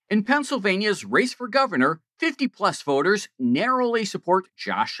In Pennsylvania's race for governor, 50-plus voters narrowly support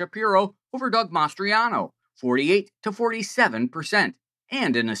Josh Shapiro over Doug Mastriano, 48 to 47%.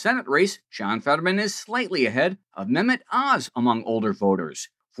 And in the Senate race, John Fetterman is slightly ahead of Mehmet Oz among older voters,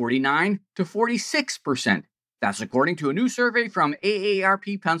 49 to 46%. That's according to a new survey from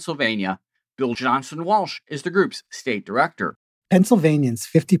AARP Pennsylvania. Bill Johnston-Walsh is the group's state director. Pennsylvanians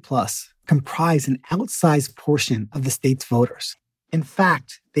 50 plus comprise an outsized portion of the state's voters. In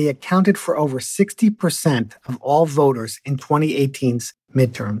fact, they accounted for over 60% of all voters in 2018's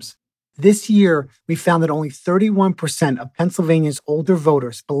midterms. This year, we found that only 31% of Pennsylvania's older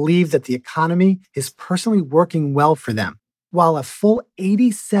voters believe that the economy is personally working well for them, while a full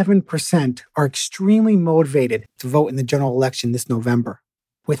 87% are extremely motivated to vote in the general election this November.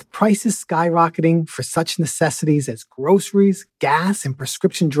 With prices skyrocketing for such necessities as groceries, gas, and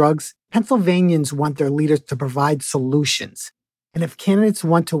prescription drugs, Pennsylvanians want their leaders to provide solutions. And if candidates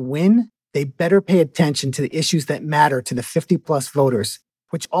want to win, they better pay attention to the issues that matter to the 50-plus voters,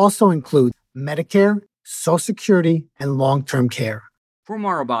 which also include Medicare, Social Security, and long-term care. For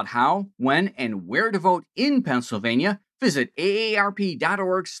more about how, when, and where to vote in Pennsylvania, visit aarp.org/PA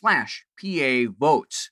votes.